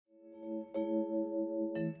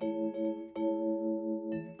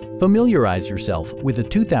Familiarize yourself with the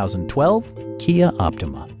 2012 Kia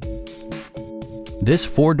Optima. This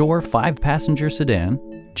four-door, five-passenger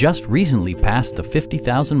sedan just recently passed the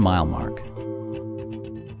 50,000-mile mark.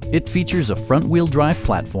 It features a front-wheel drive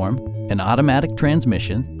platform, an automatic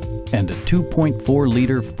transmission, and a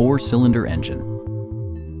 2.4-liter four-cylinder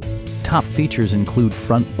engine. Top features include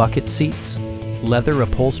front bucket seats, leather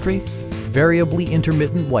upholstery, variably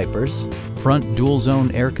intermittent wipers, front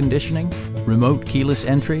dual-zone air conditioning, remote keyless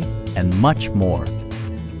entry, and much more.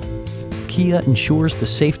 Kia ensures the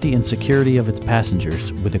safety and security of its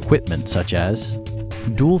passengers with equipment such as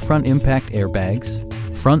dual front impact airbags,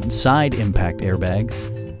 front and side impact airbags,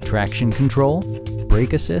 traction control,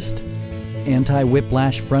 brake assist,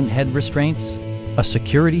 anti-whiplash front head restraints, a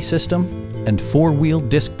security system, and four-wheel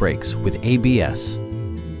disc brakes with ABS.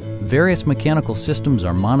 Various mechanical systems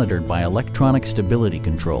are monitored by electronic stability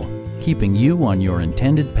control, keeping you on your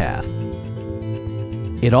intended path.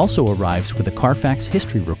 It also arrives with a Carfax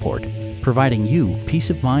history report, providing you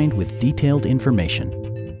peace of mind with detailed information.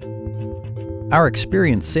 Our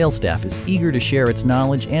experienced sales staff is eager to share its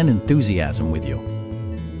knowledge and enthusiasm with you.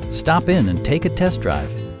 Stop in and take a test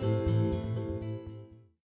drive.